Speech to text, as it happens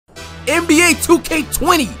NBA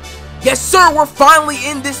 2K20. Yes, sir, we're finally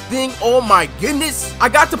in this thing. Oh my goodness. I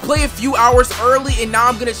got to play a few hours early, and now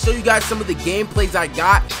I'm going to show you guys some of the gameplays I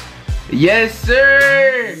got. Yes,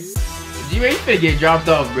 sir. G-Man, you finna get dropped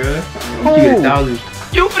off, bro.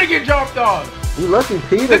 You finna get dropped off. You lucky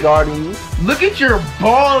Peter guarding you. Look at your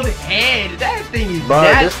bald head. That thing is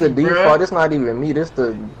nasty, this the default. This not even me. This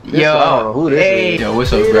the... Yo, I don't know who this is. Yo,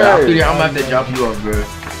 what's up, bro? Peter, I'm about to drop you off, bro.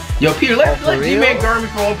 Yo, Peter, let G-Man guard me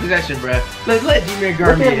for one possession, bro. Let G-Man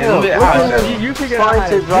guard me a little bit. You figure out how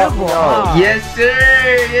to drop me off. Yes, sir.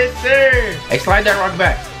 Yes, sir. Hey, slide that rock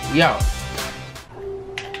back. We out.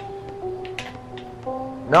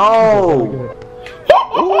 No.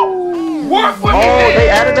 Work with me, man. They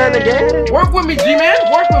added that again? Work with me,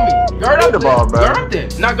 G-Man. Work with me. Guard up the ball, bro. Guard up there.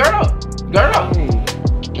 Now guard up. Guard up.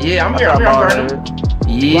 Yeah, I'm here. I'm guarding.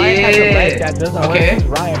 Yeah. Okay.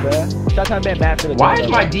 Ryan, bro. Why is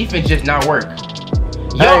my defense just not work? Yo,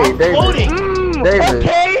 hey, I'm floating. David.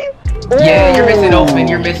 Okay. Yeah, you're missing open.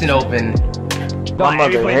 You're missing open. My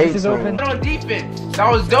mother hates me. On defense.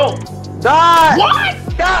 That was dope. Die. What?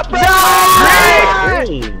 Stop, bro.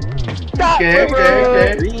 Okay.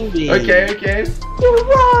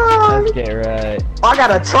 Let's get right. I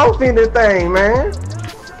got a trophy in this thing, man.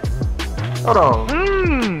 Hold on.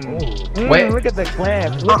 Wait. Look at the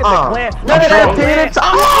clamp. Look at the clamp. Look at that, Peter.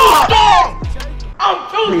 I'm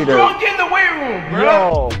too strong in the weight room, bro.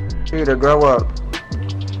 Yo. Peter, grow up.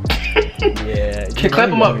 Yeah. Okay, clap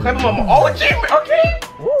him up. Clap him up. Oh, achievement. Okay.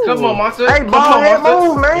 Clap him up, monster. Hey, ball head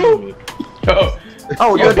move, man.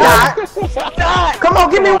 Oh, you died. Come on,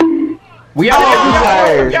 give me. We out.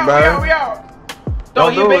 We out.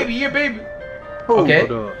 Don't you, baby. Okay.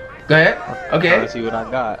 Go ahead. Okay. Let's see what I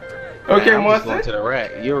got. Okay, man, monster. Going to the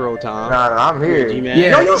rack. Euro time. Nah, I'm here.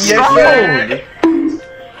 Yeah. No, you strong.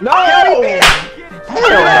 No.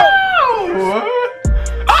 Hell.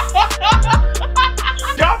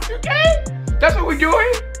 Drop 2K? That's what we're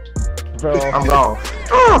doing? Bro. I'm gone.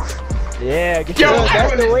 Yeah, get yo,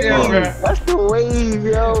 that's the wave. That's the wave,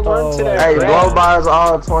 yo. Run to that. Hey, blow bars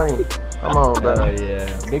all 20. Come on, bro. Oh, yeah.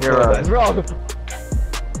 Big right. Bro.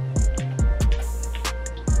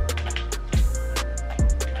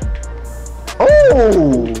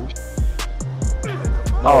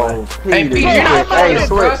 Oh, hey, Peter, you're not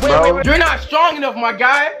switch, bro. You're not strong enough, my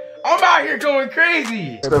guy. I'm out here going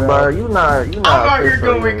crazy. Bro, you not. I'm out here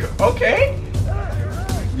going. Okay.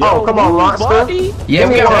 Yo, come on, monster. Yeah,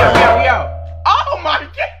 we out. Oh my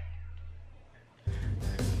god.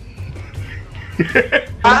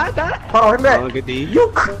 Hold on, hit back. Good D.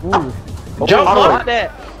 You. Jump on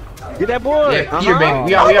that. Get that boy. Yeah, Peter, baby.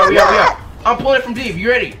 We out. I'm pulling from deep. You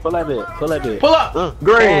ready? Pull that bit. Pull up.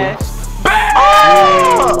 Green. Bam!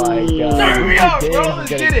 Oh my god. Turn me up, bro. Let's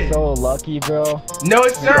get it. So lucky, bro. No,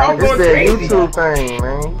 sir. I'm going crazy. It's that YouTube thing,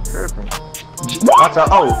 man. Tripping. Watch out.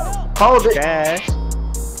 Oh, hold it. Cash.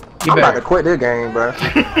 I'm about to quit this game, bro.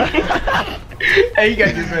 Hey, you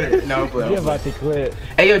gotta get better. No, bro. You're about to quit.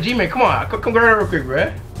 Hey, yo, G-Man, come on. Come grab real quick,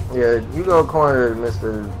 bro. Yeah, you go corner,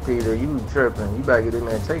 Mr. Peter. You tripping. You better get this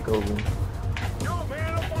man takeover.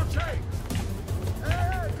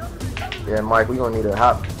 Yeah, Mike, we gonna need a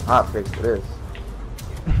hot fix for this.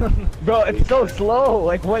 Bro, it's so slow.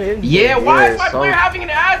 Like, what is Yeah, it? why is my player having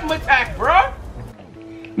an asthma attack, bro?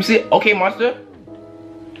 You see, okay, monster.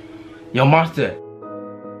 Yo, monster.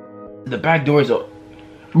 The back door is open.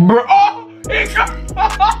 Bro, oh,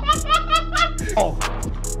 oh.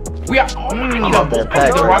 We are. Oh, I need a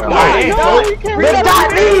pack. rock in my hand.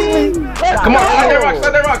 Come on,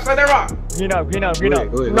 slide that rock. Green up.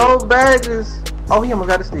 No badges. Oh, he almost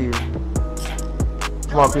got a steal.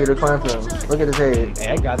 Come on, Peter, climb him. Look at his head.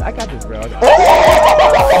 Hey, I got this, bro. Yo!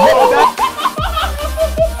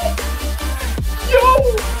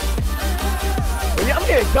 I'm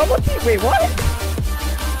getting double team. Wait, what?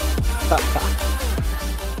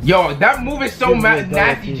 Yo, that move is so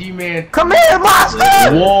nasty, G-Man. Come here,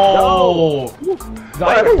 monster! Whoa!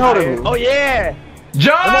 Oh, yeah!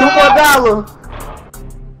 Jump! $2 more.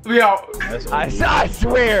 We out. I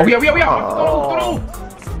swear. We out.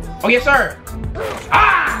 Oh, yes, sir.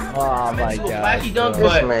 Ah! Oh my god. Flashy dunk, This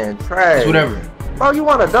but man trash. whatever. Bro, you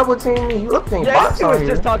want to double team me? You look think box on was here.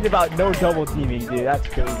 just talking about no double teaming, dude. That's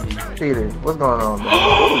crazy. Peter, what's going on, man?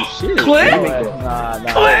 Oh shit. Clip? Nah.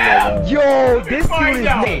 Yo, this dude is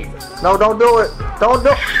name. No, don't do it. Don't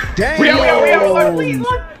do it. Damn. We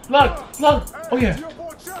out. Look. Oh, yeah.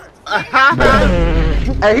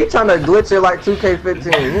 Hey, he trying to glitch it like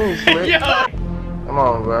 2K15. He ain't slick. Yeah. Come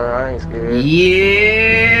on, bro. I ain't scared.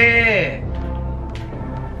 Yeah.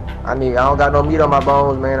 I don't got no meat on my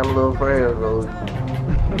bones, man. I'm a little afraid of those.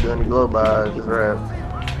 Doing the glow bars, just rap.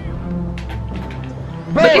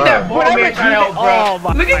 Look at that ball man trying to help,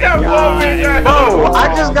 bro. Look at that ball man trying to help. Bro,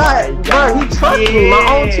 I just got, bro, he trucked me. My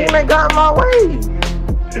own teammate got in my way.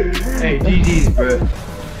 Hey, GG's, bro.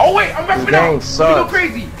 Oh, wait, I'm repping out. You go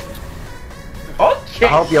crazy. Okay. I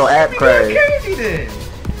hope your app crashed. Crazy then.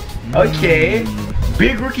 Okay.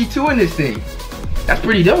 Big rookie 2 in this thing. That's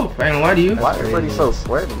pretty dope. I ain't gonna lie to you. Why is everybody so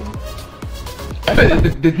sweaty?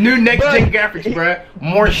 the new next gen graphics, bruh.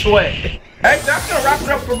 More sweat. Hey, that's gonna wrap it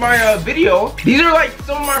up for my video. These are like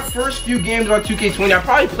some of my first few games on 2K20. I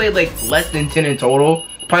probably played like less than 10 in total.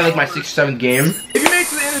 Probably like my 6th or 7th game. If you made it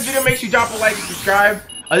to the end of the video, make sure you drop a like and subscribe.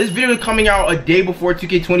 This video is coming out a day before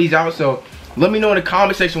 2K20 is out, so let me know in the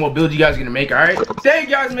comment section what build you guys are gonna make, alright? Thank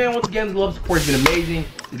you guys, man. Once again, the love support has been amazing.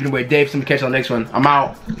 It's been a way, Dave. So I'm gonna catch you on the next one. I'm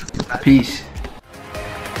out. Peace.